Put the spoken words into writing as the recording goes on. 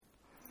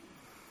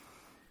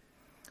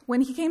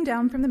When he came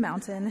down from the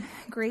mountain,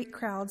 great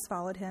crowds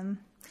followed him.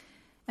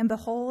 And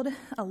behold,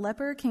 a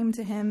leper came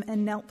to him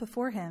and knelt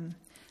before him,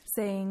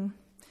 saying,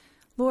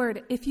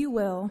 "Lord, if you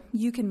will,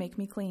 you can make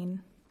me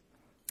clean."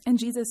 And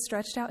Jesus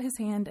stretched out his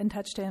hand and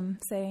touched him,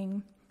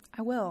 saying,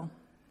 "I will,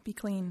 be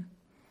clean."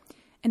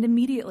 And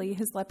immediately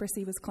his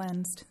leprosy was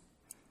cleansed.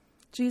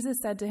 Jesus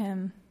said to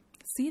him,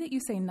 "See that you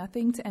say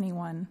nothing to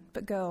anyone,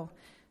 but go,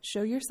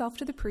 show yourself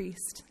to the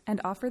priest, and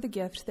offer the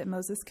gift that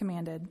Moses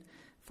commanded,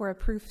 for a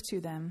proof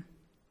to them."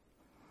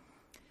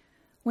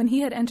 When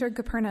he had entered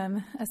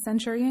Capernaum, a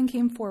centurion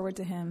came forward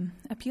to him,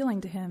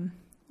 appealing to him,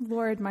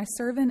 "Lord, my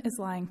servant is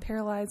lying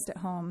paralyzed at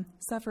home,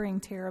 suffering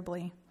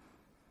terribly."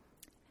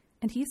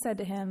 And he said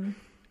to him,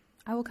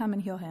 "I will come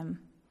and heal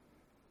him."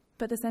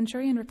 But the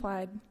centurion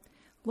replied,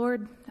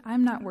 "Lord, I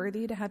am not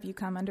worthy to have you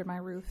come under my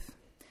roof,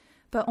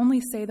 but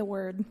only say the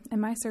word, and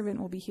my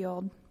servant will be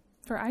healed.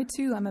 For I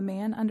too am a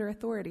man under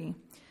authority,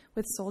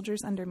 with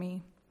soldiers under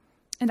me.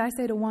 And I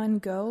say to one,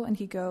 'Go,' and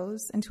he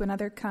goes, and to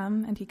another,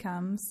 'Come,' and he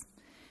comes.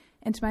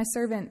 And to my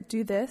servant,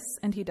 'Do this,'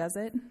 and he does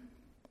it."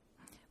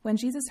 When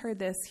Jesus heard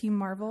this, he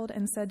marveled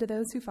and said to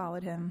those who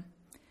followed him,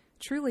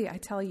 "Truly, I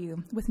tell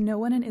you, with no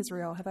one in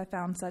Israel have I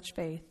found such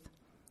faith.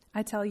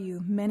 I tell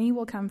you, many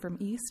will come from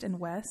east and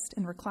west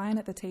and recline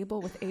at the table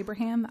with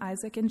Abraham,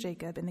 Isaac, and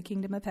Jacob in the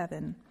kingdom of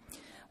heaven,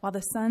 while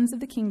the sons of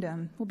the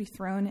kingdom will be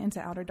thrown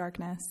into outer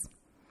darkness.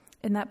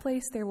 In that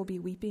place there will be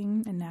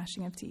weeping and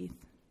gnashing of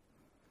teeth."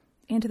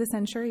 And to the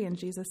centurion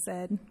Jesus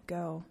said,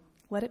 "Go,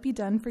 let it be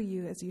done for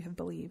you as you have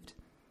believed."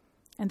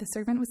 And the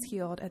servant was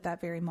healed at that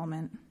very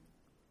moment.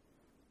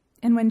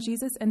 And when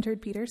Jesus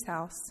entered Peter's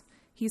house,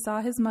 he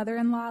saw his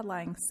mother-in-law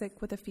lying sick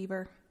with a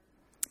fever.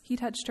 He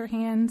touched her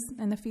hands,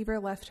 and the fever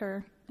left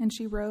her, and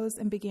she rose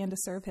and began to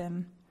serve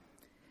him.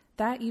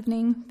 That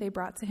evening they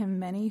brought to him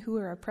many who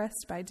were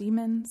oppressed by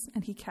demons,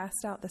 and he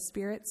cast out the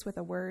spirits with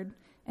a word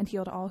and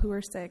healed all who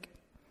were sick.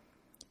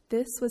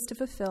 This was to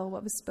fulfill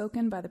what was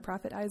spoken by the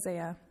prophet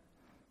Isaiah.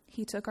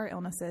 He took our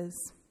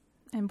illnesses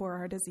and bore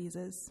our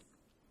diseases.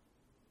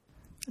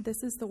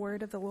 This is the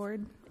word of the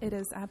Lord. It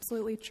is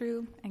absolutely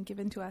true and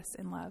given to us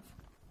in love.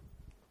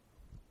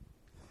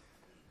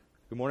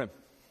 Good morning.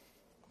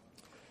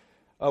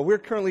 We're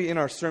currently in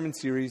our sermon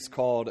series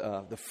called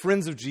The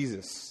Friends of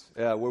Jesus,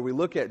 where we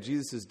look at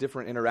Jesus'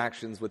 different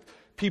interactions with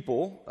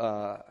people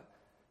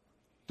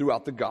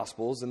throughout the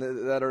Gospels and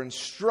that are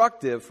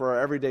instructive for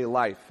our everyday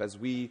life as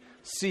we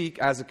seek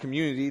as a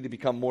community to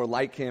become more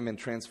like him and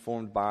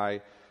transformed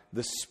by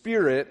the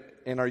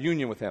Spirit in our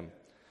union with him.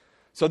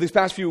 So these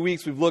past few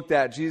weeks, we've looked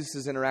at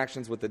Jesus'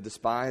 interactions with the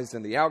despised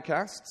and the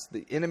outcasts,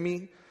 the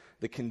enemy,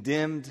 the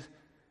condemned,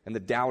 and the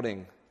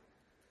doubting.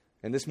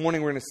 And this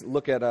morning, we're going to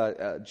look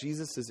at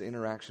Jesus'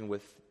 interaction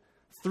with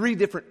three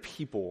different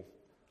people,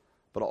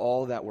 but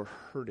all that were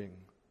hurting.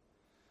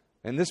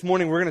 And this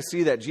morning, we're going to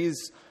see that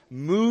Jesus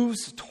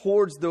moves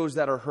towards those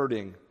that are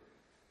hurting,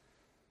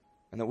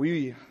 and that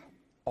we,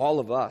 all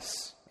of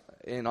us,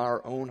 in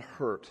our own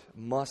hurt,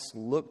 must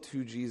look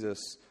to Jesus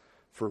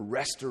for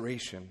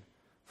restoration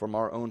from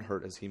our own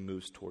hurt as he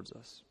moves towards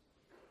us.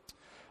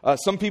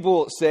 Some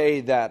people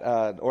say that,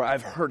 or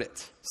I've heard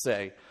it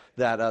say,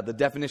 that the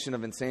definition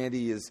of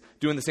insanity is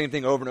doing the same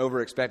thing over and over,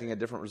 expecting a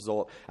different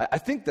result. I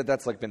think that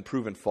that's been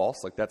proven false.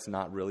 That's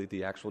not really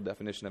the actual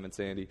definition of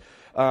insanity.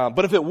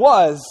 But if it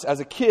was,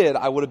 as a kid,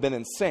 I would have been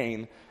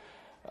insane.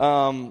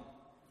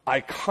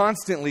 I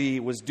constantly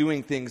was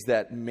doing things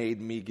that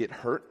made me get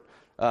hurt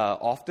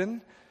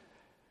often.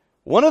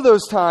 One of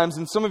those times,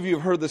 and some of you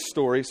have heard this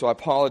story, so I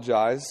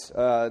apologize.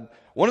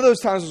 One of those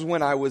times was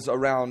when I was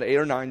around 8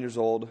 or 9 years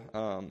old,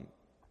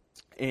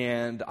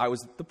 and I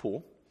was at the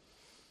pool,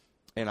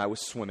 and I was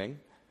swimming,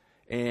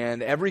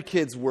 and every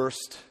kid's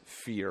worst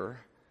fear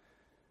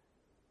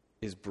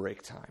is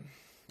break time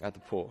at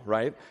the pool,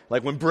 right?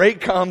 When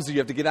break comes, you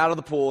have to get out of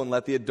the pool and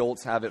let the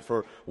adults have it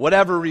for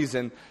whatever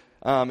reason.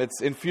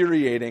 It's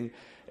infuriating.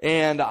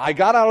 And I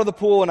got out of the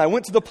pool, and I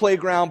went to the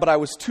playground, but I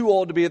was too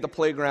old to be at the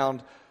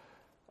playground,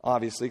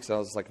 obviously, because I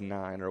was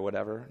 9 or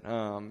whatever.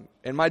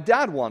 And my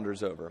dad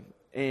wanders over,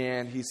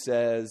 and he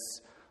says,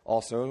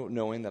 also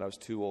knowing that I was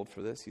too old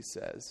for this, he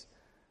says,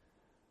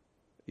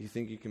 "You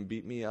think you can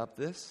beat me up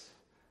this?"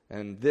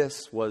 And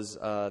this was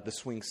the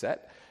swing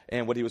set.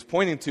 And what he was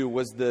pointing to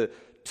was the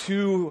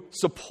 2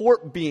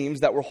 support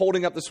beams that were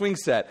holding up the swing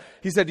set.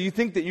 He said, "Do you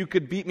think that you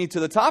could beat me to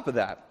the top of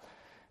that?"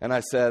 And I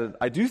said,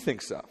 "I do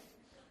think so."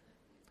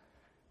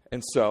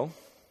 And so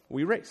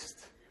we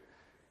raced.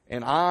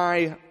 And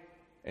I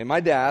and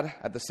my dad,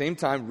 at the same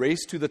time,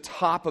 raced to the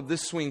top of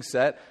this swing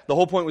set. The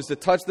whole point was to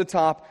touch the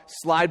top,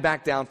 slide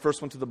back down,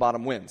 first one to the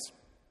bottom wins.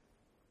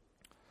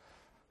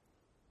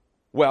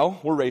 Well,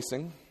 we're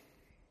racing.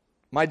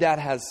 My dad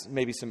has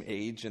maybe some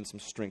age and some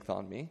strength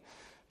on me,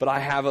 but I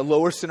have a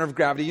lower center of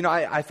gravity.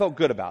 I felt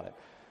good about it.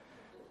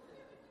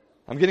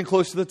 I'm getting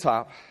close to the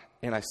top,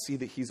 and I see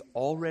that he's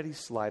already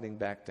sliding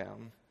back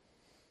down,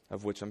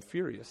 of which I'm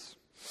furious.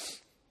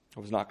 I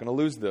was not going to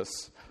lose this.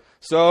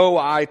 So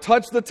I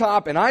touch the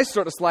top, and I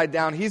start to slide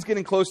down. He's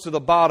getting close to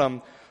the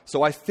bottom,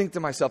 so I think to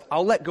myself,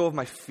 I'll let go of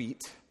my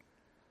feet,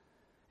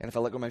 And if I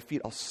let go of my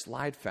feet, I'll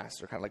slide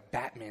faster, kind of like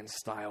Batman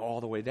style,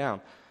 all the way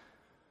down.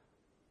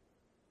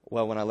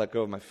 Well, when I let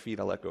go of my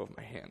feet, I let go of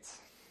my hands.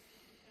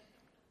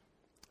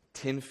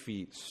 10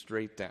 feet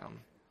straight down.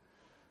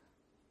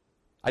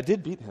 I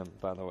did beat him,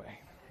 by the way.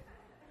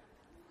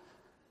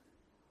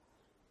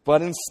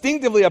 But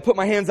instinctively, I put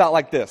my hands out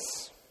like this.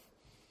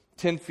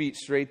 10 feet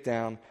straight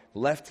down.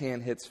 Left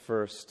hand hits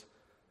first.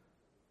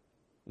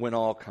 Went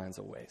all kinds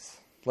of ways.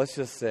 Let's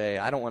just say,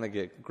 I don't want to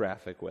get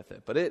graphic with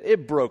it, but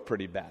it broke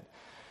pretty bad.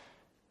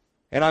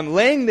 And I'm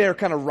laying there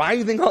kind of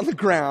writhing on the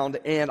ground,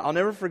 and I'll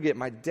never forget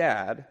my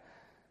dad,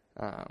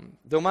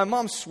 though my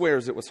mom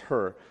swears it was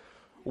her,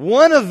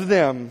 one of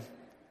them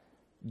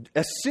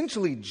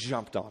essentially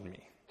jumped on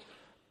me.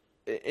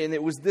 And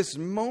it was this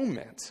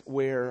moment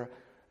where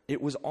it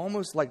was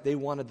almost like they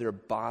wanted their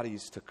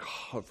bodies to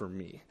cover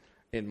me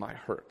in my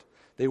hurt.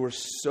 They were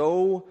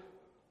so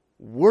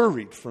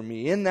worried for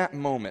me in that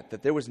moment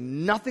that there was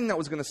nothing that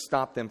was going to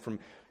stop them from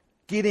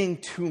getting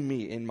to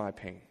me in my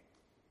pain.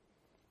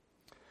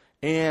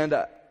 And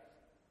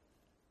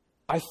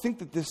I think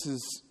that this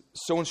is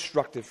so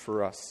instructive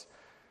for us.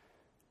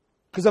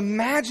 Because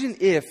imagine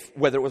if,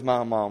 whether it was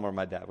my mom or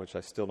my dad, which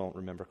I still don't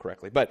remember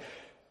correctly, but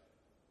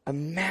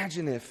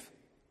imagine if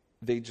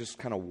they just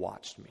kind of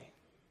watched me.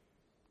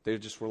 They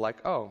just were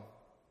like, oh,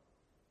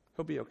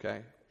 he'll be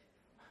okay.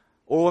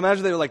 Or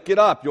imagine they were like, get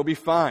up, you'll be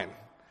fine.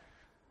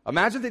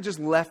 Imagine they just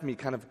left me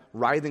kind of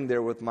writhing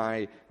there with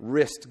my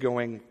wrist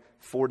going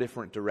 4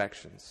 different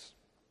directions.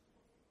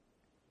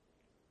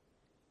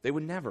 They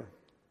would never,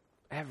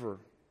 ever.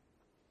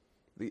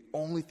 The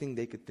only thing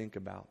they could think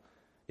about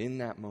in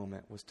that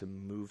moment was to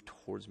move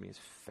towards me as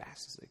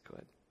fast as they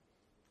could.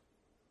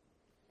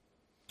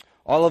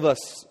 All of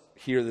us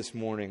here this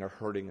morning are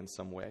hurting in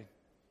some way.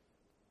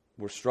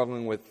 We're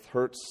struggling with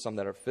hurts, some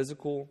that are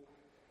physical,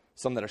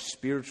 some that are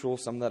spiritual,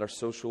 some that are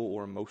social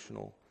or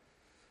emotional.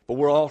 But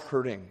we're all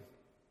hurting.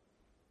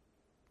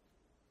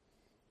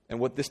 And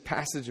what this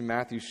passage in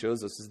Matthew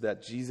shows us is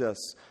that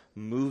Jesus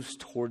moves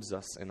towards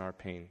us in our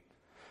pain.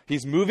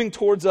 He's moving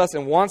towards us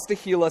and wants to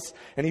heal us,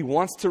 and he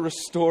wants to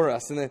restore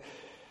us. And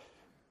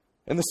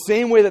in the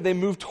same way that they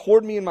moved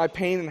toward me in my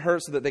pain and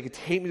hurt so that they could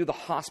take me to the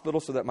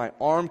hospital so that my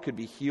arm could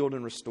be healed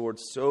and restored,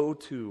 so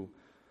too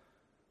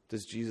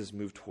does Jesus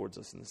move towards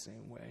us in the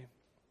same way.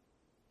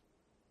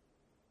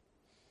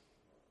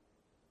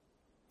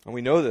 And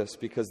we know this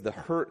because the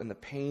hurt and the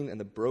pain and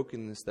the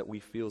brokenness that we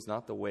feel is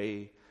not the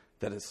way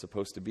that it's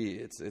supposed to be.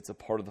 It's a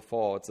part of the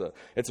fall.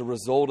 It's a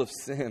result of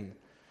sin.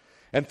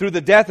 And through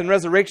the death and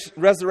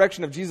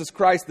resurrection of Jesus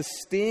Christ, the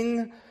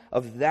sting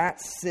of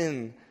that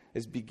sin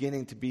is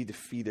beginning to be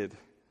defeated.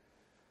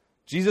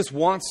 Jesus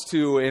wants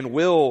to and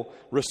will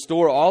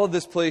restore all of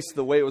this place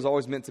the way it was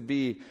always meant to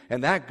be.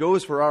 And that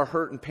goes for our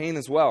hurt and pain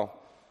as well.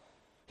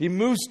 He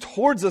moves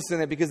towards us in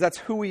it because that's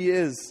who he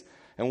is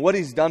and what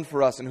he's done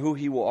for us and who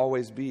he will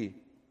always be.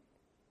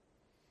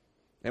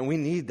 And we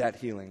need that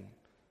healing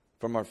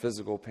from our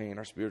physical pain,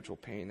 our spiritual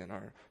pain, and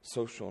our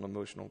social and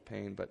emotional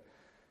pain. But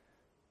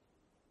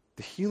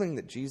the healing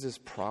that Jesus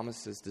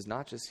promises does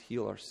not just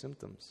heal our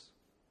symptoms.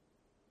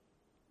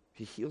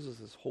 He heals us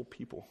as whole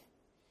people.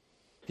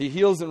 He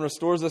heals and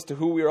restores us to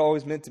who we are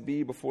always meant to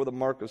be before the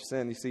mark of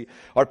sin. You see,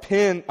 our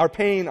pain,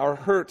 our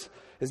hurt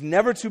is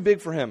never too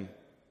big for him.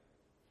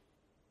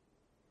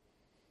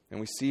 And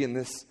we see in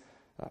this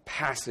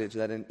passage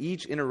that in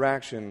each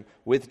interaction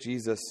with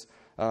Jesus,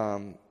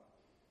 that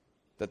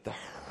the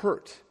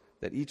hurt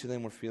that each of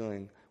them were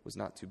feeling was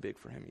not too big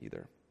for him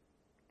either.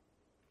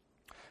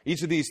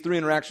 Each of these 3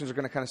 interactions are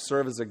going to kind of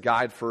serve as a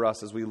guide for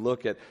us as we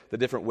look at the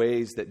different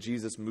ways that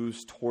Jesus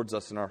moves towards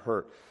us in our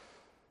hurt.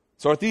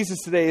 So our thesis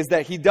today is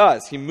that he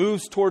does. He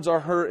moves towards our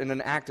hurt in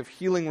an act of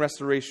healing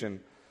restoration.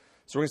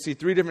 So we're going to see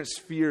 3 different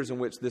spheres in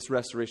which this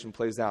restoration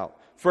plays out.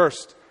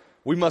 First,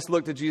 we must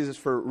look to Jesus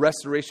for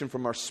restoration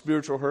from our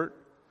spiritual hurt.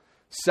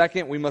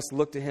 Second, we must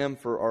look to him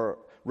for our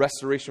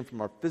restoration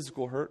from our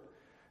physical hurt.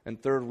 And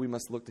third, we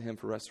must look to him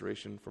for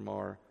restoration from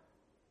our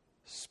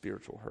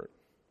spiritual hurt.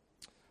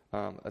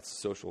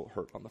 That's social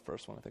hurt on the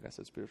first one. I think I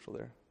said spiritual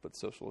there, but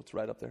social, it's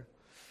right up there.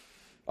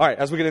 All right,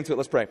 as we get into it,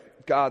 let's pray.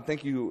 God,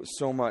 thank you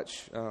so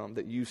much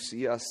that you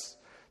see us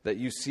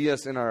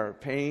in our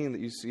pain,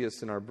 that you see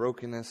us in our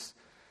brokenness,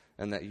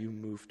 and that you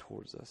move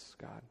towards us,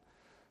 God.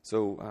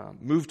 So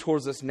move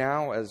towards us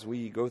now as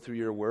we go through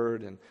your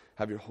word and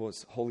have your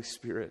Holy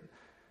Spirit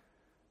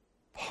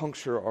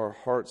puncture our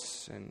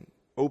hearts and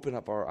open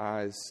up our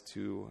eyes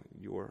to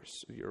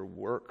your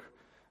work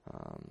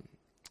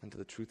and to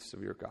the truths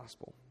of your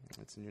gospel.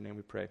 It's in your name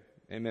we pray.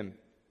 Amen.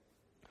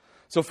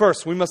 So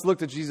first, we must look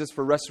to Jesus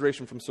for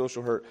restoration from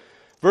social hurt.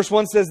 Verse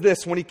 1 says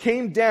this: when he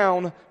came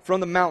down from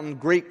the mountain,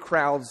 great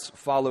crowds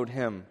followed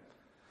him.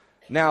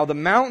 Now, the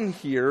mountain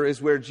here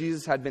is where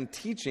Jesus had been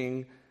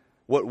teaching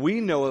what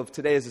we know of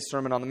today as the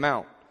Sermon on the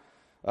Mount.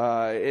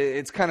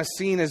 It's kind of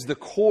seen as the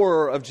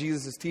core of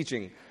Jesus'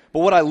 teaching. But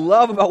what I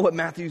love about what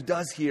Matthew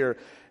does here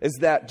is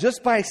that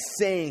just by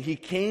saying he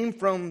came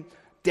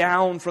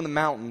down from the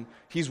mountain,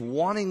 he's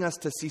wanting us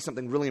to see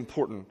something really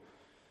important.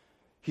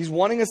 He's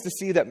wanting us to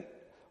see that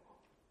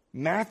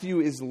Matthew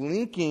is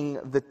linking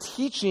the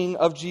teaching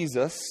of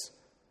Jesus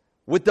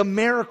with the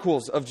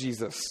miracles of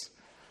Jesus.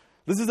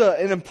 This is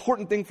an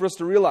important thing for us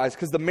to realize,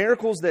 because the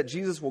miracles that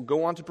Jesus will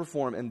go on to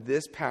perform in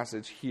this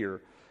passage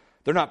here,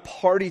 they're not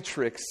party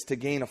tricks to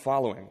gain a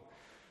following.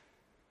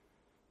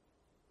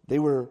 They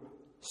were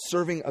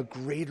serving a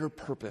greater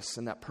purpose,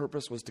 and that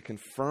purpose was to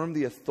confirm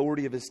the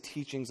authority of his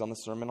teachings on the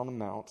Sermon on the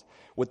Mount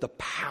with the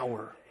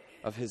power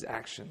of his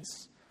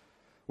actions.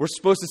 We're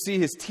supposed to see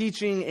his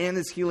teaching and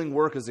his healing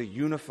work as a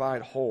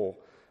unified whole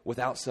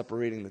without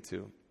separating the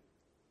two.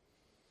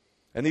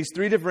 And these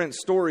three different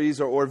stories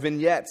or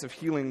vignettes of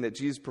healing that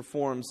Jesus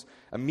performs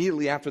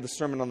immediately after the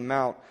Sermon on the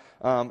Mount,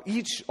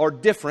 each are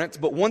different,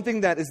 but one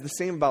thing that is the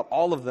same about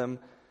all of them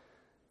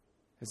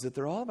is that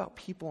they're all about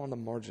people on the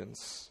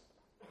margins.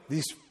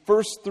 These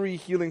first three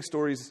healing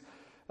stories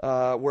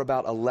were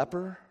about a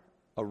leper,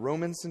 a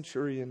Roman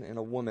centurion, and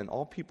a woman,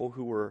 all people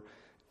who were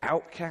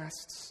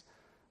outcasts,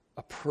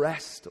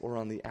 oppressed, or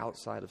on the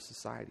outside of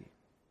society.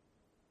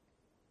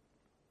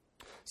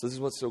 So this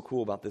is what's so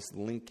cool about this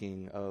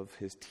linking of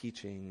his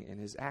teaching and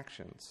his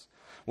actions.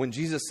 When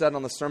Jesus said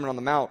on the Sermon on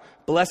the Mount,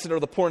 "Blessed are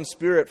the poor in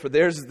spirit, for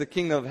theirs is the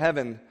kingdom of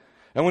heaven."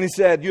 And when he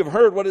said, "You have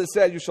heard what it is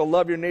said, you shall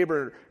love your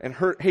neighbor and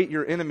hate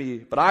your enemy.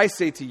 But I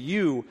say to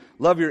you,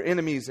 love your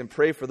enemies and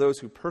pray for those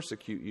who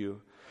persecute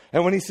you."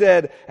 And when he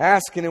said,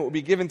 "Ask and it will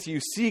be given to you,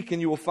 seek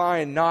and you will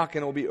find, knock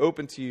and it will be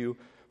opened to you.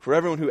 For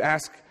everyone who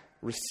asks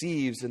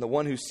receives, and the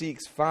one who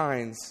seeks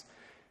finds,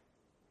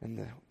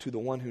 and to the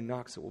one who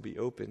knocks it will be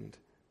opened."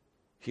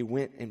 He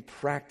went and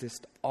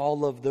practiced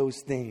all of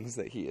those things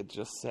that he had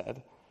just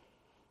said.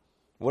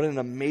 What an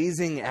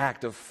amazing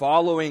act of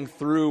following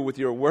through with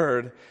your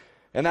word.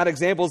 And that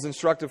example is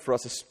instructive for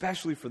us,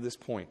 especially for this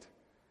point.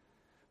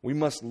 We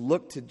must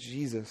look to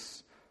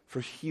Jesus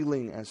for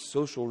healing as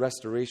social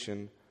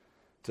restoration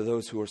to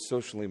those who are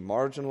socially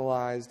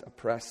marginalized,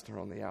 oppressed, or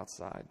on the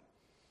outside.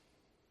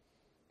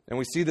 And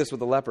we see this with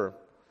the leper.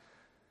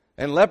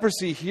 And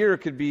leprosy here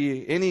could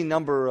be any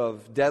number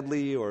of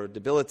deadly or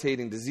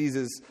debilitating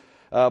diseases.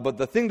 But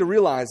the thing to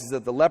realize is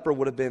that the leper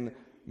would have been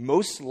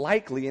most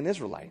likely an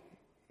Israelite.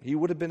 He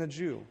would have been a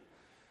Jew.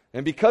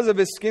 And because of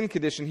his skin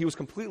condition, he was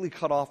completely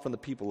cut off from the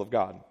people of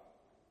God.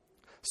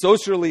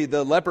 Socially,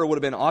 the leper would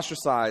have been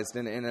ostracized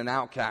and an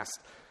outcast.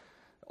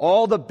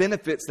 All the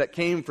benefits that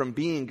came from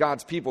being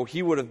God's people,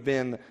 he would have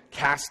been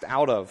cast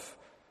out of.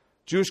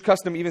 Jewish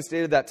custom even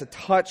stated that to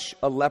touch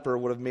a leper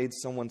would have made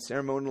someone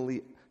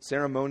ceremonially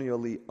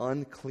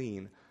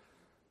unclean.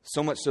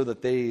 So much so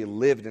that they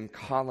lived in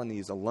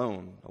colonies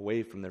alone,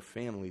 away from their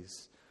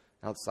families,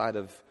 outside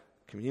of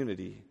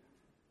community,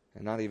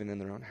 and not even in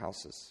their own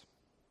houses.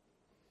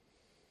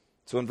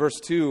 So in verse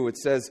 2, it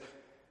says,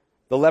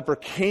 "The leper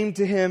came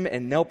to him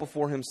and knelt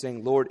before him,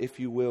 saying, 'Lord, if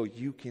you will,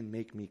 you can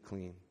make me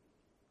clean.'"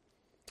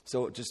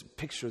 So just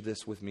picture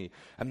this with me.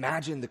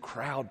 Imagine the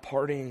crowd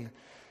parting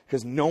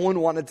because no one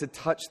wanted to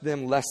touch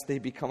them lest they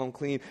become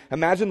unclean.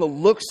 Imagine the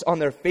looks on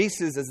their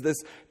faces as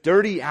this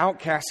dirty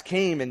outcast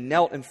came and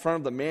knelt in front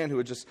of the man who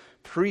had just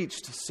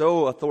preached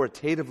so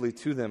authoritatively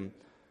to them,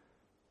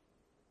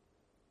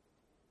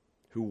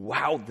 who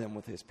wowed them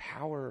with his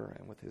power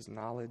and with his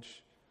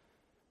knowledge,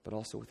 but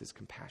also with his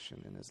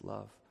compassion and his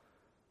love.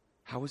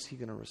 How is he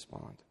going to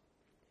respond?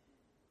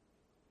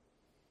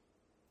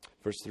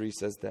 Verse 3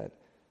 says that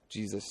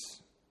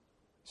Jesus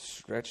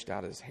stretched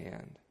out his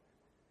hand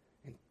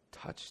and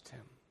touched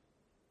him,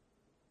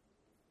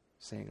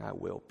 saying, "I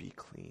will be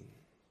clean."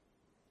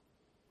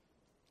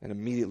 And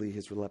immediately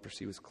his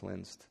leprosy was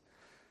cleansed.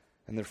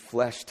 And their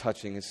flesh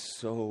touching is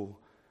so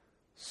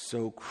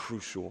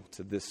crucial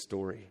to this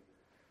story.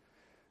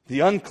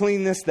 The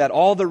uncleanness that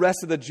all the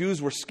rest of the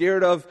Jews were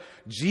scared of,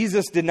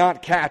 Jesus did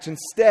not catch.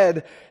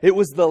 Instead, it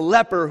was the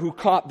leper who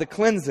caught the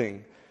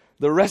cleansing,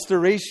 the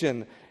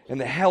restoration, and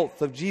the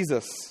health of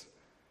Jesus.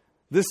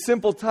 This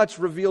simple touch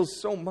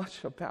reveals so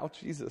much about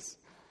Jesus.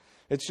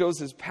 It shows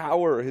his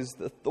power, his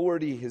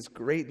authority, his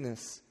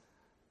greatness.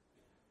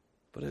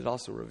 But it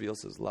also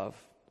reveals his love.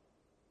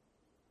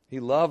 He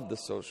loved the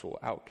social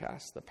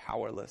outcasts, the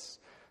powerless,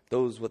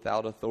 those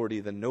without authority,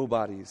 the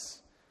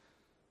nobodies.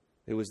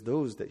 It was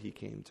those that he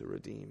came to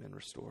redeem and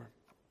restore.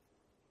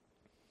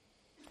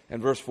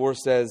 And verse 4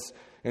 says,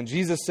 "And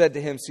Jesus said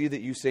to him, 'See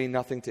that you say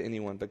nothing to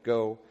anyone, but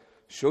go,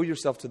 show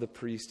yourself to the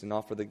priest and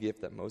offer the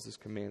gift that Moses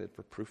commanded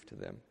for proof to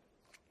them.'"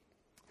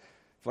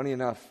 Funny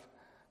enough,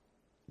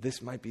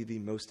 this might be the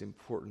most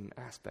important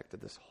aspect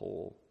of this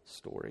whole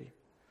story.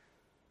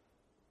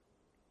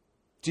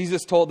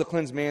 Jesus told the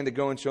cleansed man to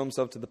go and show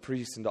himself to the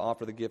priest and to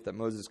offer the gift that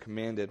Moses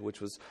commanded,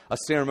 which was a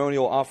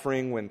ceremonial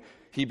offering when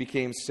he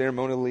became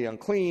ceremonially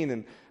unclean.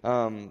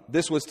 And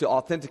this was to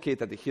authenticate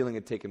that the healing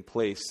had taken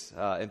place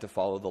and to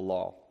follow the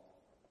law.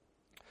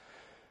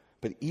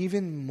 But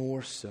even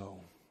more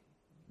so,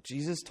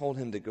 Jesus told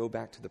him to go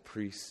back to the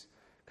priest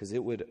because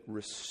it would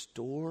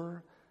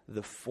restore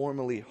the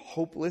formerly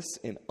hopeless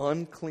and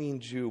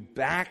unclean Jew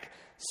back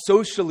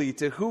socially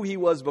to who he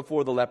was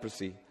before the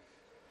leprosy.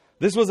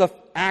 This was an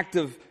act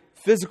of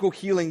physical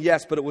healing,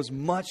 yes, but it was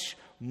much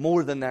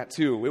more than that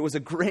too. It was a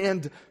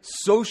grand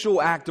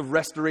social act of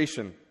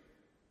restoration.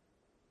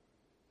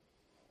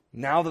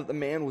 Now that the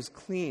man was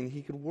clean,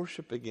 he could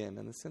worship again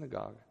in the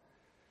synagogue.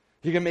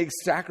 He could make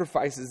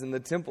sacrifices in the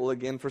temple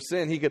again for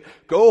sin. He could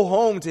go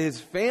home to his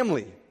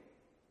family.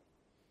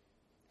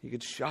 He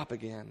could shop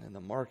again in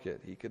the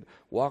market. He could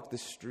walk the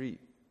street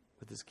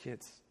with his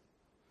kids.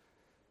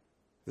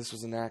 This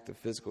was an act of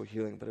physical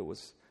healing, but it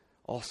was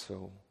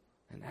also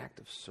an act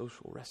of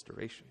social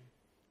restoration.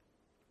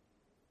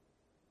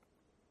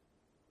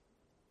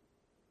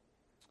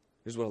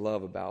 Here's what I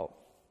love about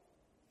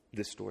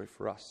this story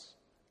for us.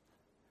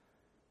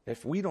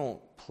 If we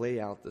don't play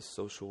out the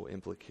social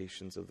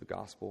implications of the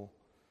gospel,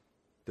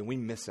 then we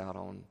miss out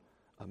on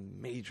a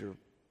major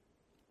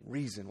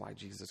reason why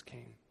Jesus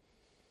came.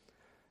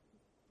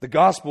 The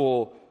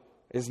gospel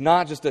is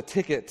not just a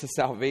ticket to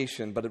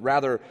salvation, but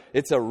rather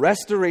it's a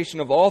restoration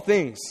of all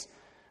things.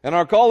 And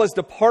our call is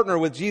to partner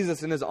with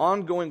Jesus in his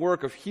ongoing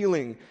work of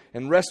healing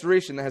and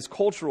restoration that has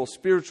cultural,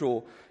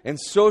 spiritual, and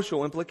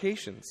social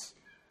implications.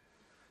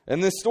 In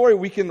this story,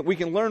 we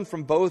can learn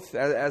from both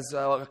as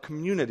a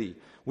community.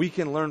 We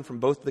can learn from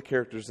both the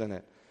characters in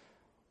it.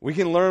 We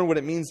can learn what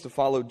it means to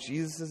follow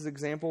Jesus'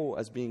 example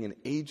as being an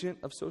agent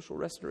of social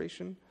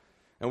restoration.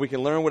 And we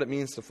can learn what it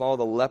means to follow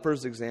the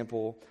leper's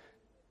example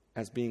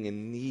as being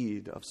in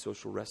need of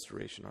social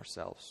restoration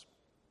ourselves.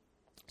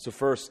 So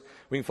first,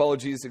 we can follow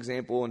Jesus'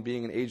 example in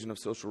being an agent of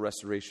social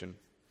restoration.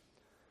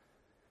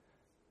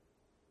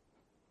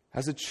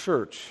 As a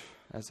church,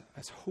 as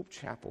Hope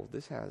Chapel,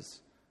 this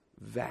has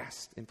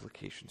vast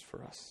implications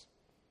for us.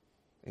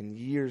 In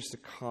years to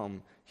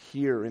come,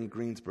 here in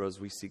Greensboro, as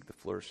we seek the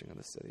flourishing of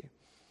the city.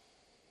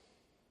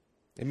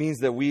 It means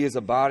that we as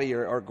a body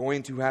are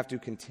going to have to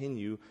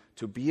continue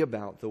to be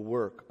about the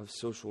work of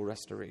social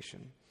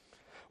restoration.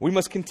 We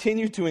must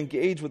continue to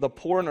engage with the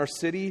poor in our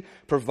city,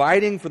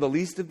 providing for the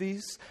least of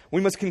these.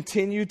 We must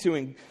continue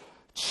to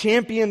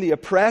champion the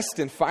oppressed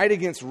and fight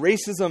against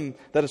racism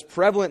that is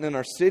prevalent in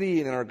our city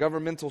and in our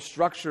governmental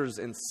structures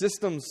and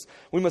systems.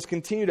 We must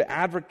continue to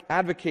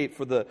advocate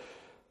for the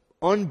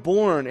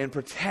unborn and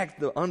protect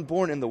the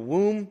unborn in the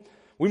womb.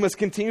 We must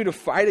continue to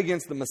fight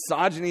against the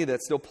misogyny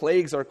that still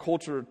plagues our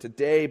culture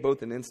today,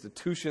 both in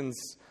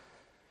institutions.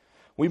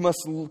 We must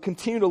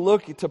continue to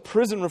look to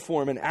prison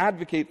reform and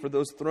advocate for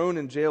those thrown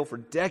in jail for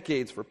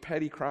decades for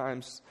petty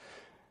crimes.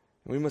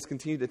 And we must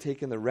continue to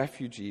take in the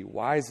refugee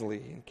wisely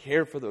and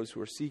care for those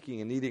who are seeking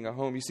and needing a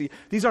home. You see,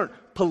 these aren't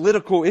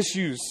political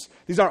issues.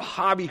 These aren't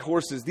hobby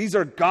horses. These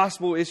are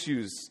gospel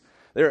issues.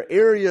 There are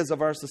areas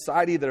of our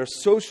society that are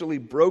socially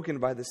broken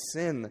by the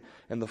sin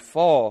and the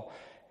fall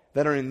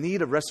that are in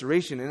need of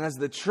restoration. And as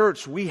the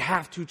church, we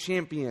have to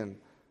champion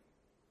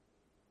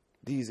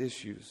these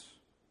issues.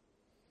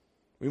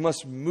 We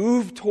must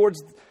move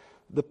towards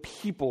the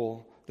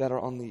people that are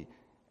on the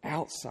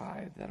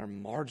outside, that are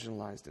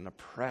marginalized and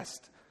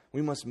oppressed.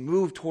 We must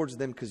move towards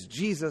them because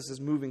Jesus is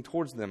moving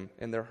towards them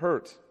and they're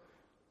hurt.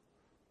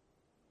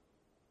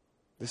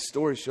 This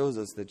story shows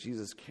us that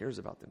Jesus cares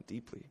about them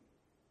deeply.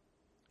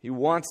 He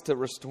wants to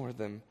restore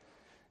them,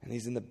 and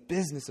he's in the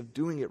business of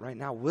doing it right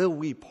now. Will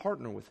we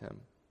partner with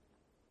him?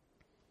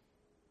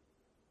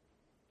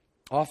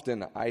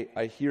 Often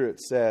I hear it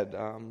said,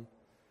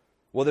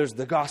 well, there's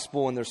the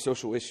gospel and there's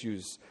social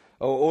issues.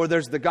 Or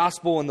there's the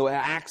gospel and the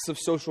acts of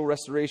social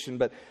restoration.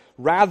 But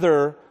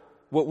rather,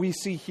 what we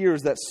see here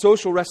is that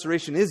social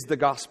restoration is the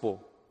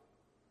gospel,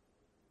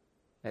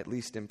 at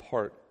least in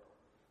part,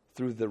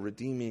 through the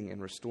redeeming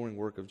and restoring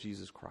work of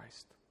Jesus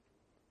Christ.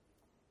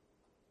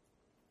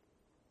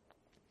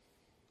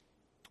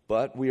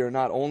 But we are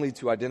not only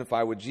to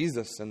identify with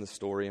Jesus in the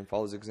story and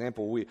follow his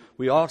example,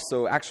 we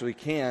also actually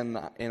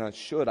can and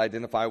should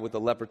identify with the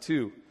leper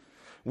too.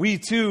 We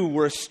too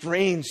were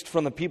estranged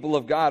from the people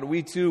of God.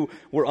 We too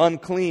were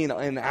unclean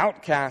and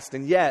outcast,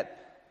 and yet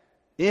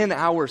in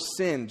our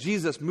sin,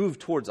 Jesus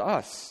moved towards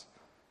us.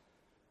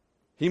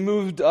 He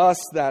moved us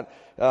that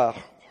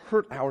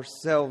hurt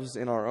ourselves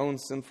in our own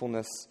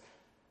sinfulness,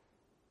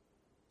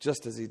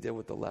 just as he did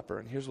with the leper.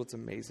 And here's what's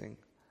amazing.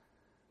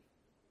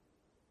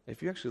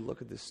 If you actually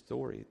look at this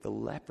story, the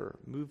leper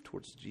moved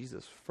towards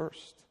Jesus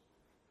first.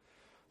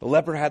 The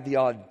leper had the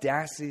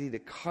audacity to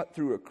cut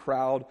through a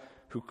crowd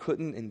who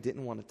couldn't and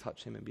didn't want to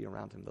touch him and be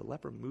around him. The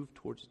leper moved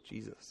towards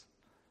Jesus.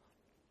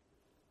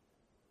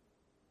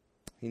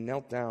 He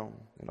knelt down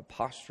in a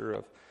posture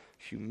of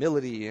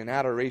humility and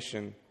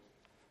adoration,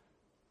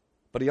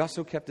 but he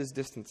also kept his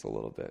distance a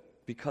little bit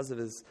because of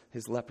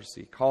his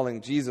leprosy,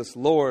 calling Jesus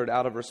Lord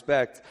out of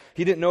respect.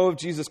 He didn't know if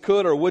Jesus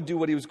could or would do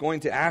what he was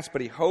going to ask,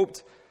 but he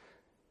hoped.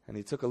 And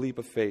he took a leap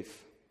of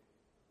faith.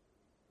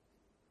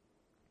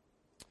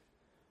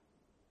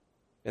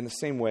 In the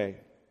same way,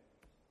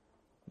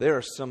 there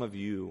are some of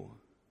you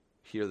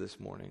here this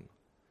morning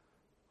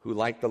who,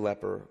 like the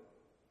leper,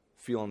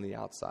 feel on the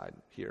outside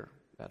here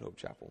at Hope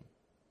Chapel.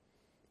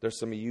 There's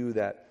some of you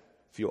that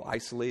feel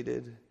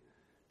isolated,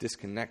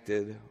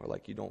 disconnected, or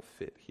like you don't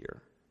fit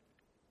here.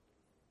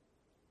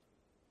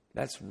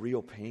 That's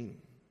real pain.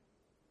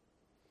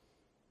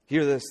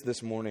 Hear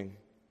this morning.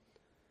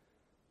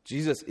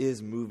 Jesus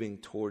is moving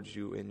towards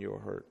you in your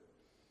hurt.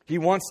 He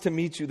wants to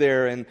meet you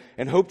there,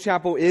 and Hope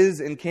Chapel is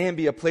and can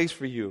be a place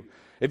for you.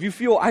 If you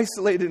feel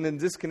isolated and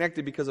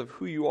disconnected because of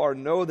who you are,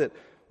 know that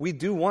we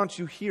do want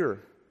you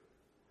here.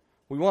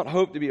 We want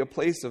Hope to be a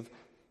place of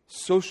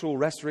social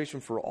restoration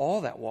for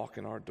all that walk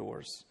in our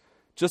doors.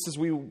 Just as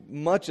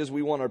much as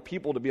we want our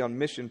people to be on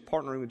mission,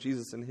 partnering with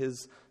Jesus in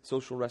his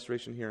social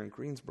restoration here in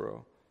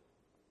Greensboro.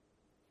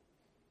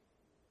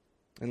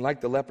 And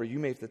like the leper, you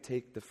may have to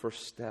take the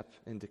first step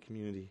into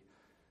community.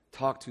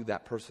 Talk to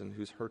that person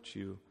who's hurt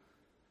you.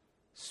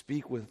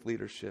 Speak with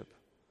leadership.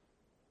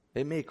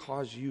 It may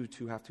cause you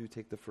to have to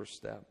take the first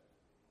step.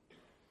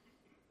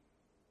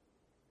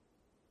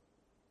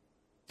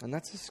 And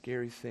that's a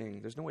scary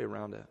thing. There's no way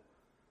around it.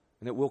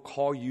 And it will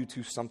call you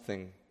to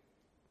something,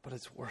 but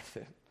it's worth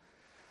it.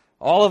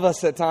 All of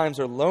us at times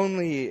are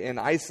lonely and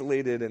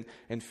isolated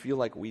and feel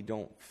like we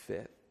don't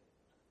fit.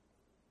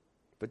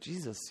 But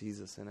Jesus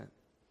sees us in it.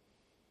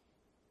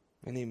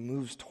 And he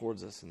moves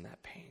towards us in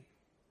that pain.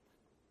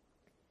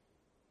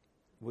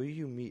 Will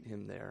you meet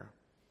him there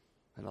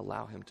and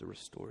allow him to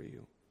restore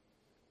you?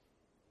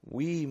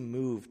 We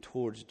move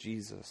towards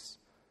Jesus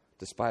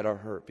despite our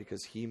hurt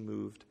because he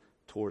moved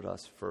toward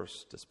us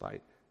first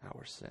despite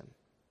our sin.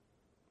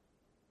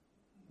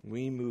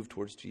 We move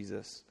towards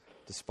Jesus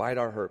despite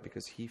our hurt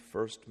because he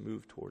first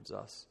moved towards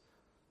us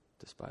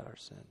despite our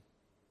sin.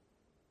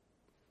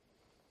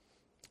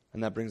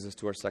 And that brings us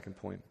to our second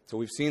point. So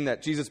we've seen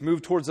that Jesus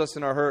moved towards us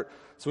in our hurt,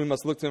 so we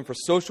must look to him for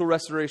social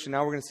restoration. Now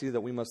we're going to see that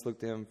we must look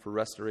to him for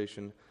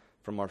restoration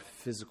from our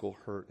physical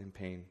hurt and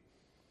pain.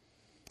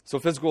 So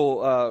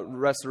physical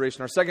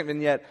restoration. Our second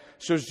vignette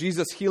shows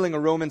Jesus healing a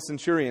Roman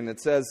centurion.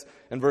 It says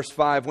in verse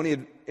 5, when he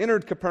had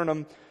entered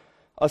Capernaum,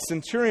 a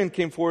centurion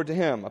came forward to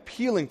him,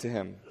 appealing to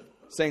him,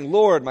 saying,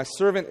 Lord, my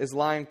servant is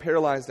lying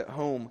paralyzed at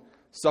home,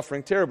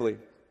 suffering terribly.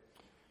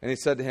 And he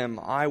said to him,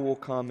 I will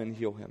come and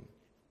heal him.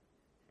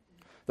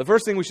 The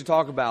first thing we should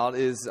talk about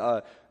is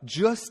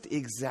just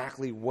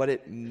exactly what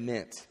it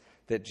meant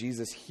that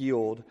Jesus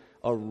healed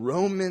a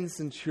Roman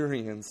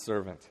centurion's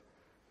servant.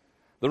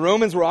 The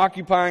Romans were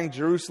occupying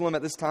Jerusalem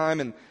at this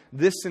time, and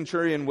this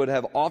centurion would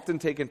have often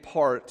taken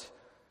part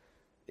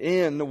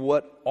in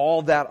what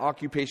all that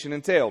occupation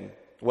entailed,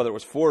 whether it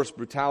was force,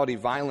 brutality,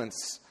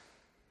 violence.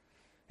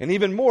 And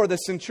even more, the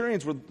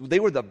centurions were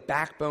the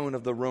backbone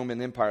of the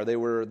Roman Empire. They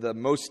were the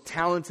most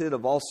talented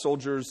of all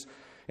soldiers,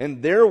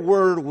 and their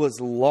word was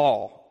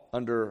law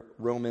under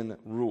Roman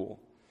rule.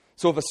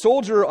 So if a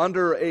soldier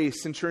under a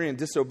centurion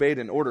disobeyed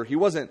an order, he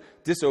wasn't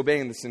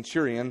disobeying the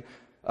centurion,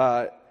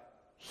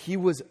 he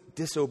was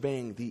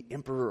disobeying the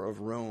emperor of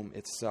Rome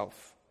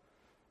itself.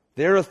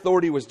 Their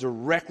authority was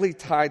directly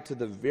tied to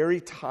the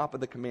very top of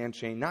the command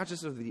chain, not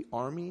just of the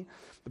army,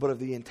 but of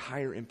the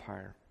entire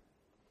empire.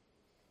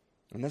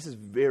 And this is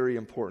very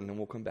important, and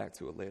we'll come back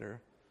to it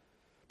later.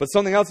 But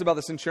something else about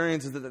the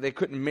centurions is that they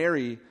couldn't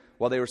marry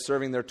while they were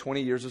serving their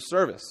 20 years of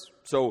service.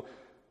 So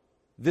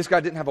this guy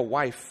didn't have a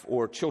wife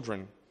or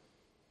children.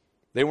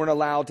 They weren't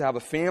allowed to have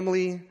a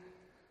family.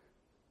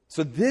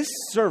 So this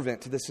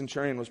servant to the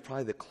centurion was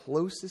probably the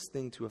closest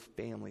thing to a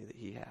family that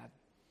he had.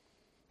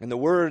 And the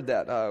word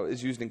that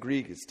is used in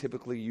Greek is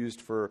typically used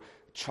for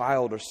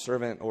child or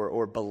servant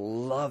or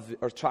beloved,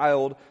 or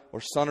child or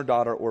son or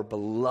daughter or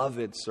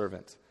beloved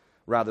servant,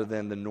 rather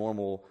than the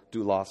normal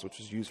doulos, which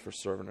was used for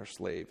servant or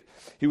slave.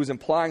 He was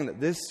implying that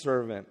this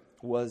servant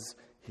was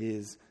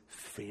his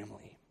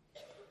family.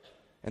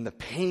 And the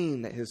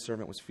pain that his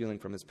servant was feeling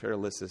from his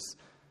paralysis,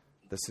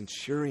 the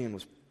centurion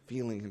was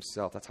feeling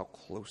himself. That's how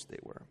close they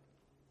were.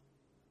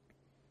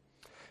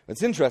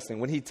 It's interesting.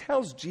 When he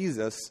tells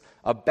Jesus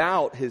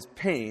about his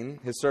pain,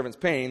 his servant's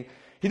pain,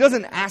 he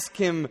doesn't ask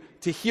him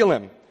to heal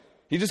him.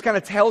 He just kind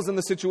of tells him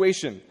the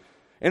situation.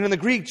 And in the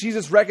Greek,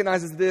 Jesus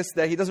recognizes this,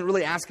 that he doesn't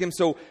really ask him.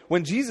 So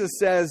when Jesus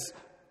says,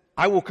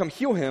 I will come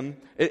heal him,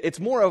 it's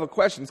more of a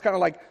question. It's kind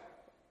of like,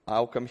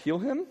 I'll come heal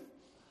him?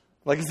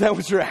 Like, is that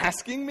what you're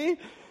asking me?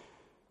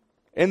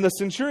 And the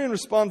centurion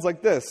responds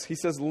like this. He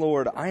says,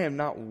 Lord, I am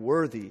not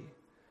worthy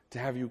to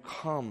have you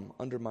come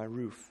under my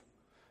roof.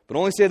 But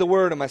only say the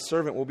word and my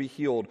servant will be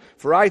healed.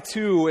 For I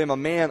too am a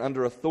man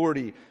under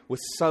authority with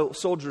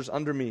soldiers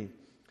under me.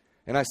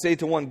 And I say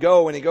to one,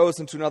 go, and he goes,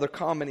 and to another,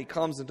 come, and he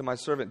comes, and to my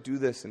servant, do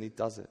this, and he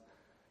does it.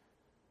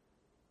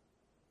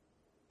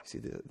 See,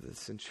 the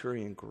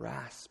centurion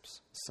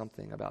grasps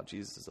something about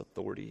Jesus'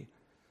 authority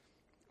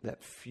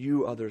that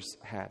few others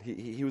had.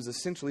 He was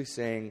essentially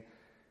saying,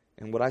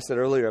 and what I said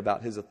earlier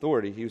about his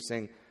authority, he was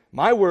saying,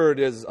 my word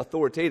is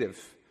authoritative.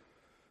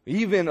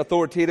 Even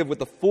authoritative with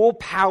the full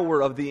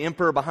power of the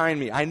emperor behind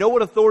me. I know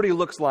what authority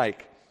looks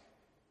like.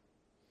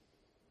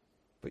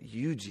 But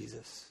you,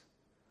 Jesus,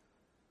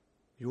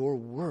 your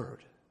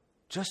word,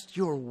 just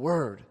your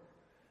word,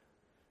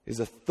 is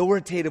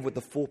authoritative with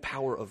the full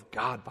power of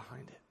God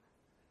behind it.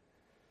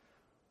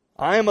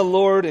 I am a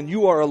Lord and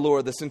you are a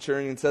Lord, the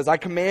centurion says. I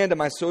command and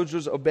my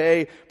soldiers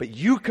obey, but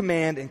you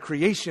command and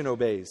creation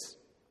obeys.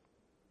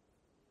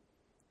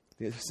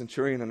 The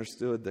centurion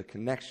understood the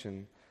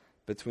connection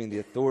between the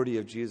authority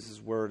of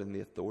Jesus' word and the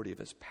authority of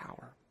his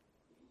power.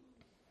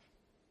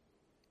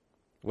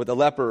 With the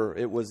leper,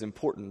 it was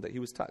important that he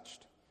was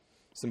touched,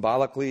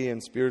 symbolically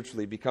and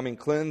spiritually, becoming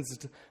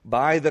cleansed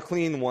by the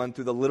clean one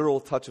through the literal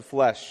touch of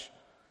flesh.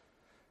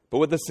 But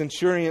with the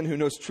centurion who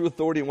knows true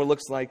authority and what it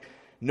looks like,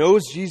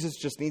 knows Jesus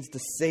just needs to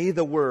say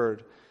the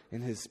word,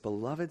 and his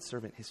beloved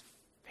servant, his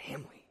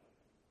family,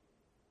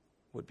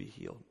 would be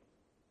healed.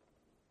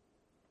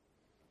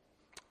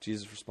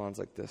 Jesus responds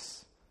like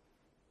this.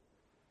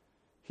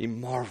 He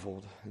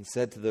marveled and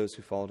said to those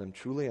who followed him,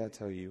 "Truly I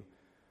tell you,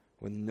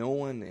 with no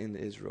one in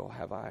Israel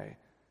have I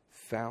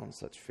found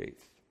such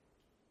faith.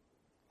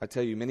 I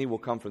tell you, many will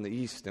come from the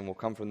east and will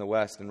come from the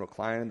west and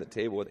recline at the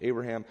table with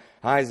Abraham,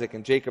 Isaac,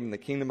 and Jacob in the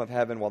kingdom of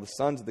heaven, while the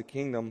sons of the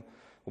kingdom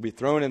will be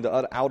thrown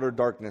into outer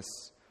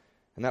darkness.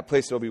 In that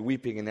place there will be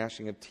weeping and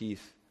gnashing of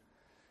teeth."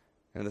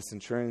 And the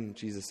centurion,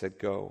 Jesus said,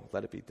 "Go,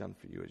 let it be done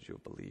for you as you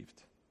have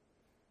believed."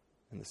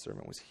 And the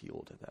servant was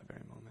healed at that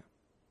very moment.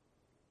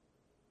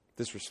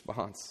 This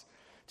response,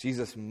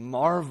 Jesus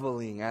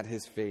marveling at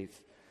his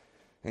faith,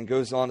 and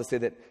goes on to say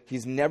that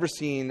he's never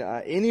seen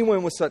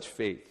anyone with such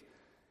faith,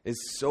 is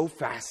so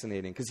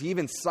fascinating, because he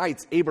even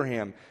cites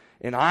Abraham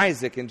and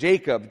Isaac and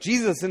Jacob.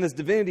 Jesus in his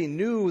divinity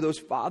knew those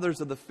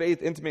fathers of the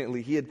faith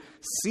intimately. He had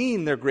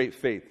seen their great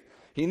faith.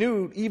 He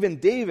knew even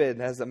David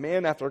as a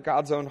man after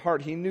God's own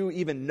heart. He knew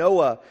even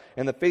Noah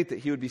and the faith that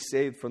he would be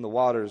saved from the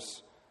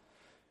waters.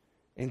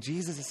 And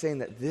Jesus is saying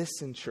that this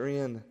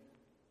centurion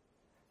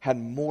had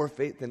more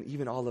faith than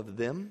even all of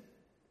them.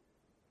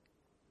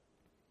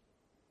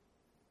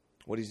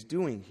 What he's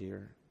doing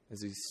here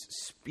is he's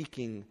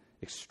speaking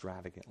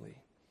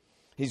extravagantly.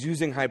 He's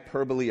using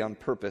hyperbole on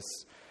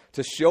purpose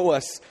to show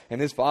us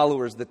and his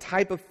followers the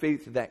type of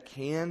faith that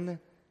can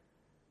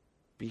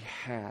be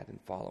had in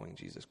following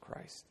Jesus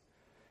Christ.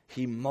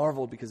 He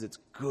marveled because it's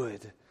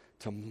good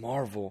to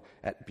marvel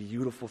at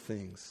beautiful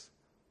things.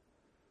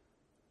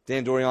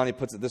 Dan Doriani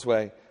puts it this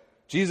way: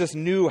 Jesus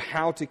knew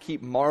how to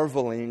keep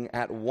marveling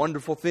at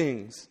wonderful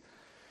things.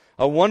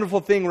 A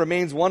wonderful thing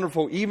remains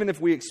wonderful even if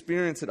we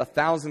experience it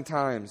 1,000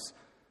 times.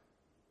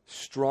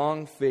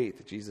 Strong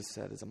faith, Jesus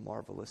said, is a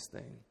marvelous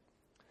thing.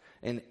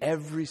 And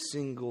every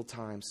single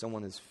time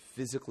someone is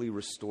physically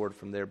restored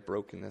from their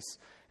brokenness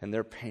and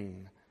their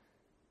pain,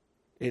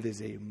 it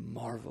is a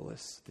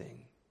marvelous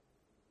thing.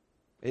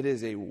 It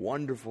is a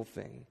wonderful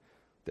thing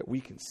that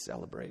we can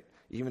celebrate,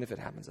 even if it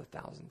happens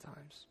 1,000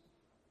 times.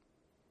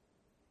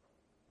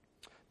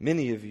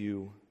 Many of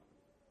you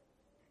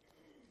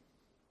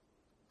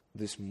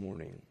this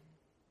morning,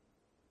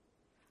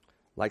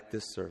 like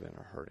this servant,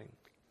 are hurting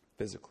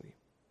physically.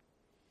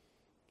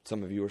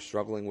 Some of you are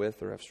struggling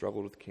with or have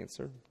struggled with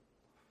cancer.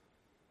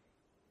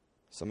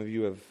 Some of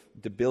you have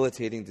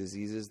debilitating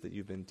diseases that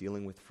you've been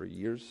dealing with for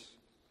years.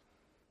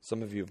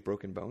 Some of you have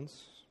broken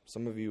bones.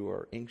 Some of you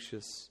are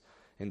anxious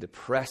and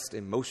depressed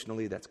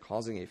emotionally. That's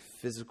causing a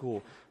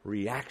physical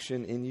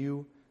reaction in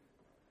you.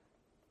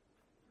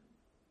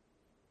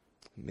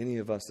 Many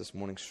of us this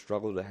morning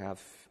struggle to have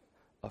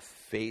a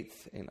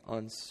faith, an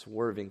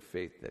unswerving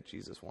faith that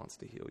Jesus wants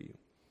to heal you,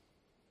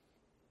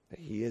 that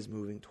he is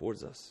moving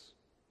towards us.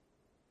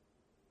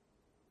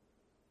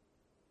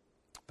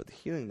 But the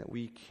healing that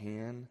we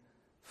can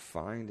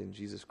find in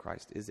Jesus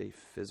Christ is a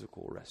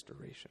physical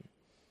restoration.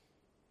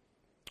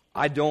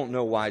 I don't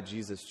know why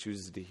Jesus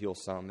chooses to heal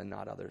some and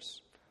not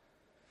others.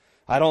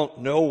 I don't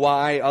know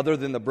why, other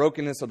than the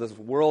brokenness of this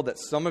world, that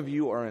some of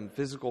you are in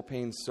physical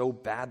pain so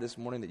bad this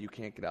morning that you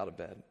can't get out of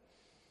bed.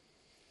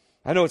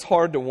 I know it's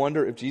hard to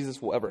wonder if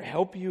Jesus will ever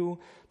help you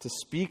to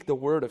speak the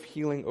word of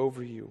healing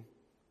over you.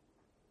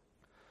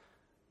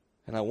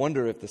 And I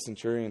wonder if the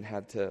centurion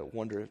had to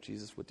wonder if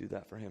Jesus would do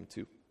that for him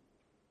too.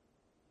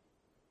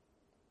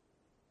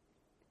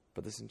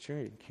 But the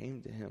centurion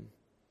came to him,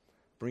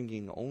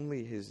 bringing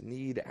only his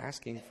need,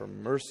 asking for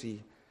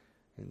mercy,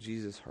 and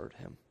Jesus heard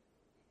him.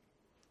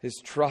 His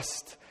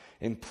trust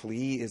and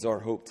plea is our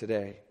hope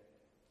today.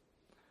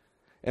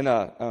 And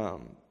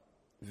on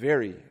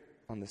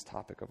this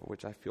topic of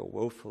which I feel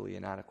woefully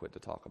inadequate to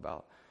talk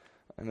about,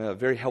 in a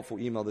very helpful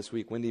email this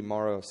week, Wendy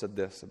Morrow said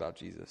this about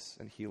Jesus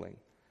and healing.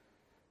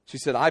 She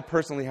said, "I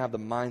personally have the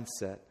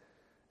mindset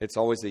it's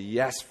always a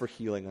yes for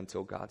healing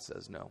until God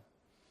says no.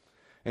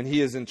 And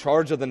he is in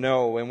charge of the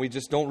no, and we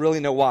just don't really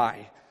know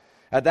why.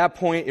 At that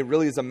point, it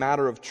really is a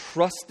matter of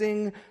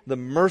trusting the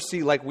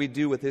mercy like we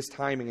do with his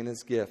timing and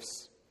his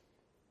gifts.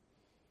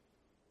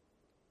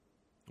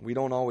 We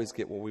don't always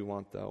get what we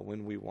want, though,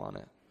 when we want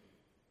it,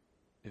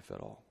 if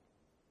at all.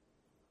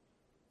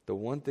 The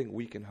one thing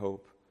we can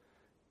hope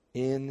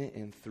in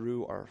and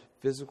through our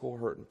physical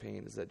hurt and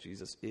pain is that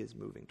Jesus is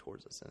moving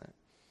towards us in it.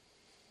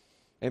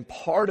 And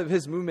part of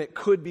his movement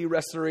could be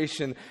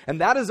restoration.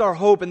 And that is our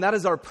hope and that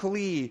is our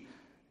plea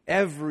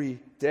every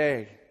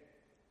day.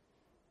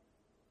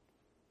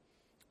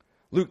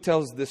 Luke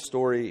tells this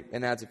story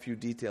and adds a few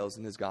details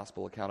in his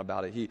gospel account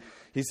about it.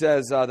 He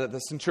says that the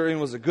centurion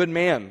was a good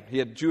man. He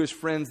had Jewish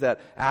friends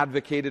that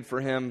advocated for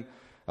him,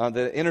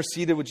 that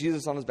interceded with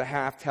Jesus on his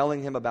behalf,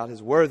 telling him about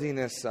his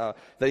worthiness, that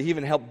he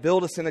even helped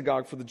build a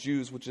synagogue for the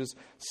Jews, which is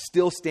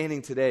still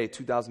standing today,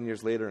 2,000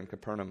 years later in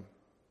Capernaum.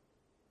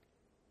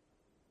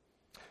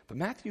 But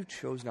Matthew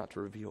chose not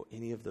to reveal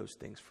any of those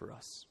things for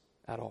us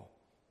at all.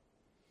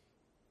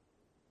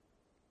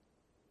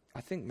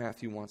 I think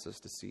Matthew wants us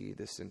to see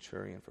this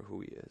centurion for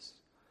who he is.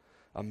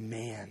 A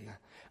man,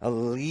 a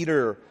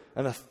leader,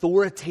 an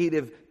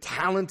authoritative,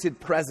 talented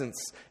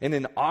presence in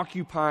an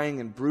occupying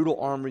and brutal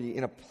army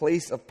in a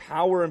place of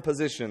power and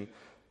position,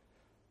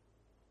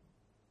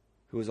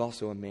 who was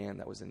also a man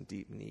that was in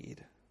deep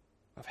need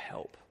of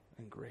help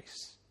and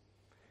grace.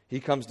 He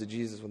comes to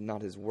Jesus with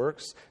not his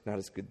works, not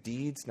his good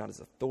deeds, not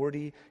his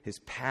authority, his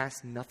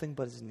past, nothing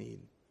but his need.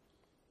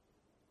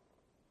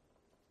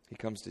 He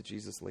comes to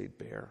Jesus laid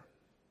bare,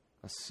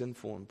 a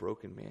sinful and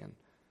broken man,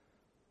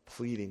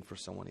 pleading for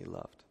someone he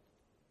loved.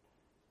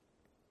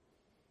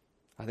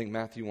 I think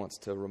Matthew wants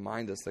to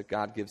remind us that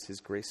God gives his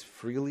grace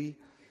freely,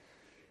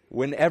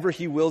 whenever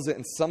he wills it,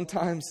 and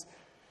sometimes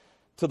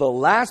to the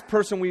last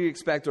person we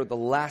expect or at the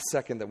last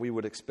second that we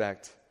would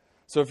expect.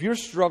 So if you're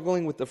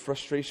struggling with the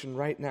frustration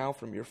right now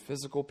from your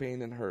physical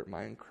pain and hurt,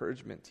 my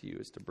encouragement to you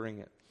is to bring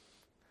it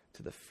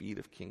to the feet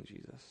of King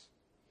Jesus.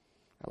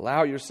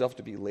 Allow yourself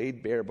to be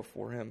laid bare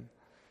before him.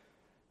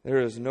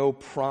 There is no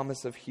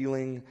promise of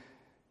healing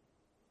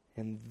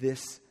in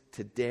this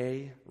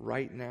today,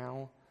 right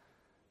now,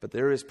 but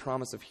there is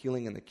promise of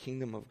healing in the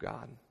kingdom of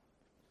God.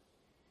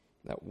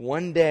 That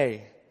one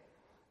day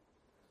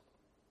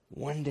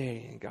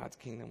in God's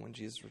kingdom, when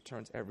Jesus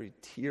returns, every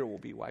tear will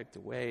be wiped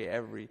away,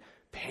 every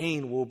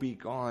pain will be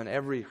gone,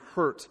 every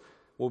hurt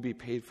will be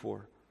paid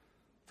for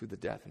through the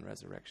death and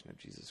resurrection of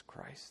Jesus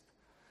Christ.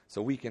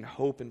 So we can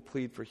hope and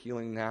plead for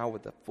healing now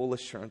with the full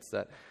assurance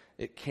that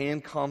it can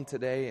come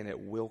today and it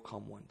will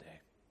come one day.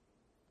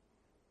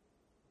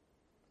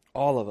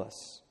 All of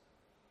us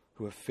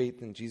who have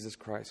faith in Jesus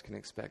Christ can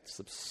expect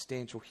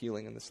substantial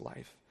healing in this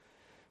life,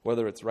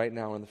 whether it's right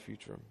now or in the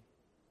future.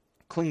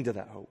 Cling to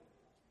that hope.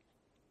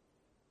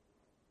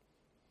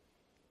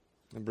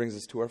 That brings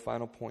us to our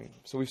final point.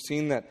 So we've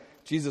seen that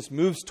Jesus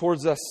moves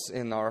towards us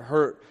in our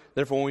hurt.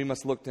 Therefore, we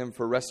must look to him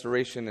for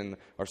restoration in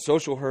our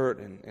social hurt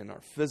and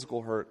our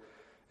physical hurt.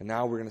 And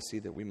now we're going to see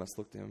that we must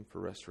look to him for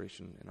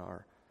restoration in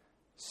our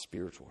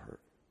spiritual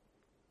hurt.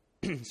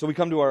 So we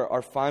come to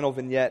our final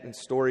vignette and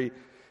story.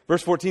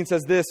 Verse 14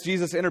 says this: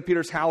 Jesus entered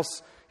Peter's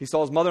house. He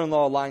saw his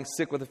mother-in-law lying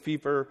sick with a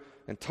fever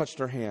and touched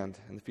her hand.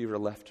 And the fever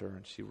left her,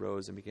 and she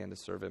rose and began to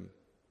serve him.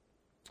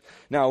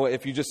 Now,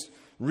 if you just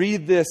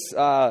read this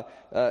on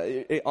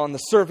the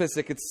surface,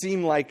 it could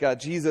seem like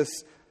Jesus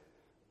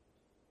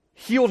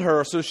healed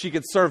her so she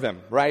could serve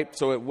him, right?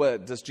 So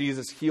does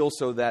Jesus heal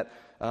so that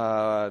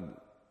out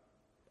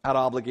of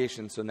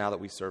obligation, so now that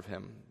we serve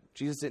him?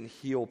 Jesus didn't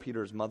heal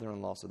Peter's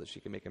mother-in-law so that she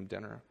could make him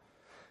dinner.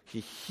 He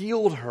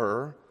healed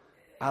her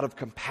out of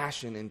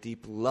compassion and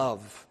deep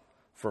love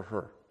for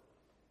her.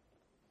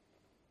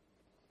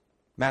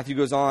 Matthew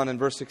goes on in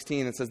verse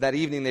 16 and says, that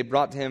evening they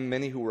brought to him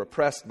many who were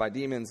oppressed by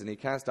demons, and he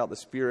cast out the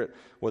spirit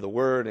with a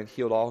word and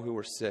healed all who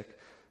were sick.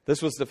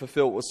 This was to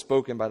fulfill what was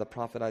spoken by the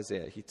prophet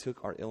Isaiah. He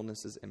took our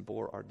illnesses and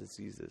bore our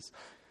diseases.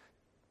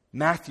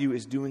 Matthew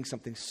is doing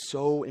something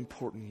so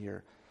important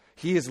here.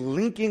 He is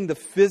linking the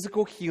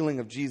physical healing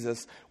of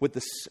Jesus with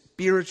the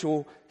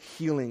spiritual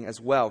healing as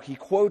well. He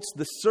quotes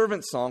the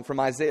servant song from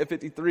Isaiah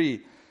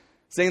 53,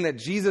 saying that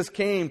Jesus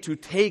came to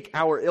take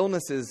our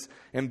illnesses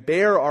and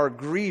bear our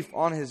grief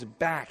on his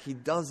back. He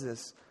does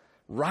this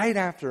right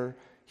after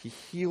he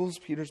heals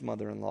Peter's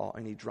mother-in-law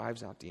and he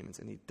drives out demons.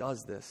 And he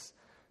does this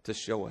to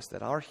show us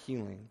that our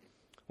healing,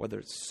 whether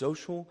it's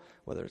social,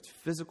 whether it's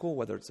physical,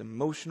 whether it's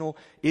emotional,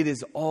 it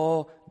is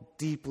all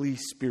deeply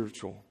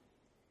spiritual.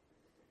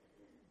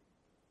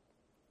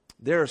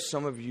 There are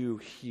some of you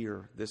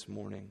here this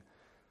morning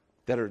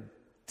that are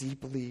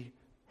deeply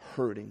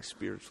hurting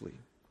spiritually.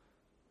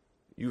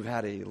 You've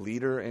had a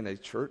leader in a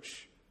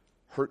church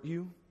hurt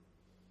you.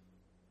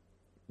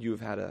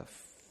 You've had a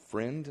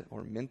friend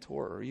or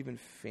mentor or even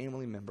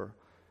family member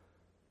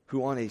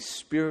who on a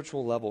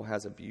spiritual level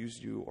has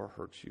abused you or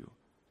hurt you.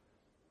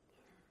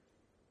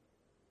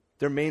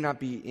 There may not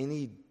be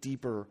any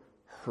deeper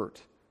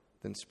hurt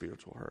than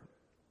spiritual hurt.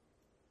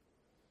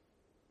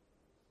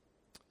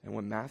 And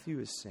what Matthew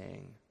is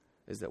saying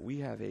is that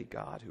we have a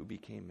God who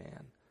became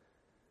man.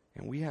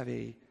 And we have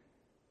a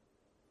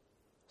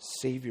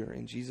Savior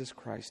in Jesus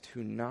Christ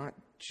who not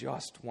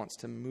just wants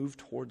to move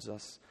towards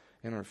us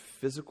in our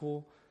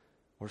physical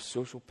or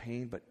social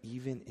pain, but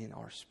even in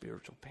our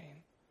spiritual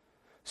pain.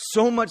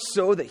 So much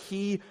so that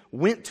he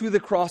went to the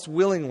cross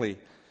willingly.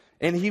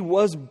 And he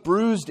was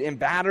bruised and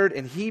battered,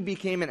 and he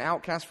became an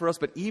outcast for us.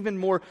 But even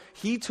more,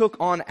 he took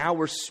on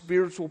our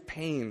spiritual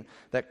pain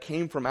that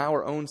came from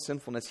our own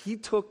sinfulness. He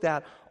took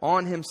that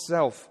on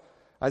himself.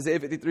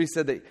 Isaiah 53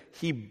 said that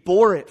he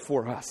bore it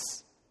for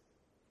us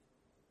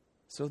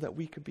so that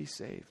we could be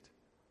saved.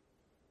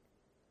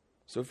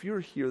 So if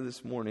you're here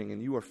this morning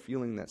and you are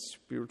feeling that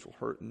spiritual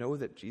hurt, know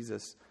that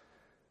Jesus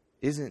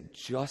isn't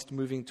just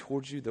moving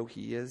towards you, though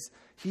he is.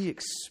 He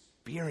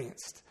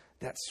experienced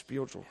that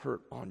spiritual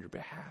hurt on your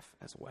behalf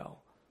as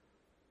well.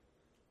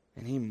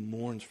 And he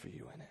mourns for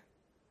you in it.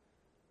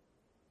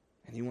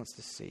 And he wants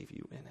to save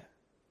you in it.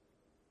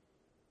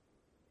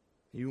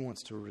 He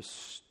wants to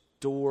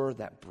restore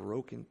that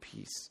broken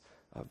piece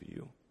of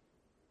you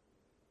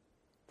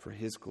for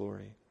His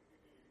glory,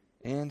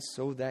 and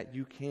so that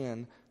you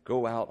can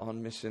go out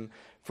on mission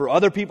for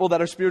other people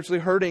that are spiritually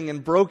hurting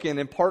and broken,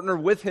 and partner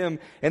with Him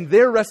in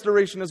their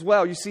restoration as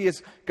well. You see,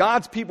 as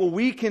God's people,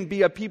 we can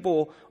be a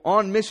people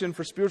on mission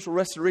for spiritual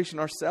restoration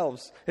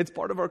ourselves. It's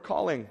part of our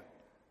calling.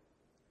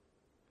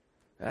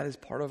 That is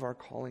part of our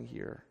calling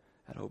here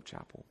at Hope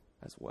Chapel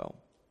as well.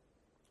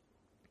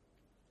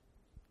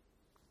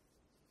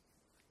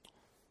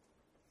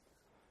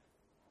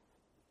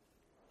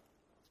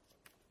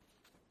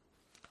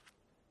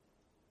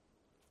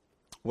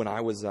 When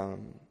I was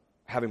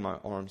having my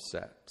arm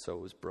set, so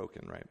it was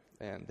broken, right?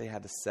 And they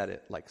had to set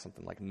it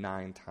something like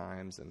 9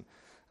 times, and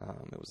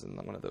it was in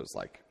one of those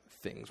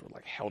things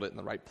where held it in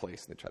the right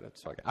place, and they tried to.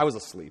 So I was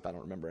asleep. I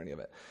don't remember any of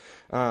it.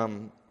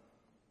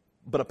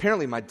 But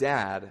apparently, my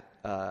dad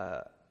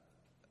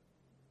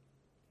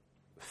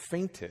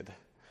fainted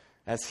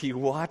as he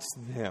watched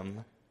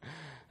them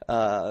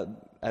try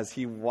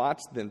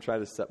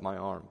to set my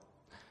arm.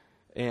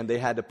 And they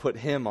had to put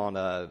him on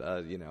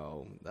a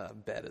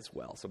bed as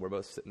well. So we're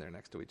both sitting there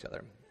next to each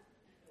other.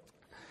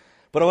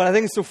 But what I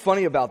think is so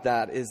funny about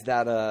that is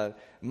that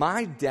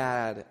my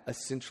dad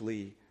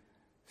essentially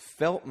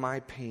felt my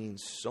pain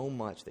so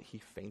much that he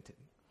fainted.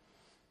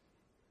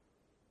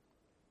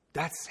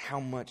 That's how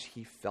much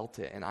he felt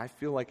it. And I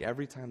feel like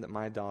every time that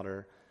my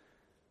daughter,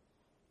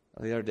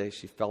 the other day,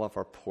 she fell off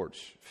our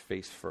porch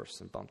face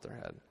first and bumped her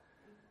head.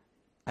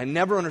 I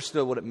never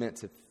understood what it meant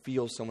to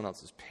feel someone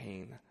else's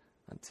pain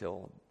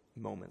until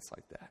moments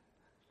like that.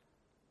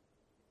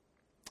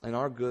 And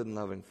our good and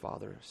loving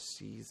Father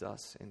sees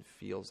us and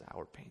feels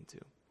our pain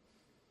too.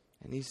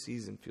 And He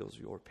sees and feels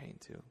your pain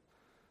too.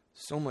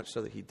 So much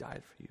so that He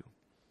died for you.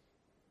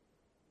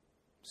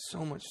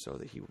 So much so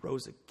that He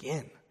rose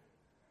again.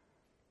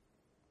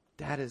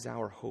 That is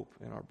our hope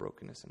in our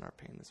brokenness and our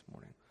pain this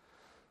morning.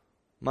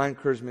 My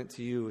encouragement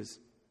to you is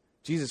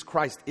Jesus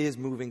Christ is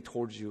moving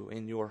towards you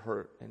in your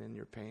hurt and in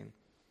your pain.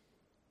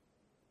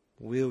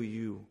 Will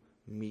you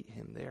meet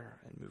Him there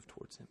and move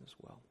towards Him as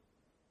well?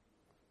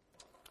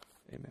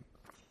 Amen.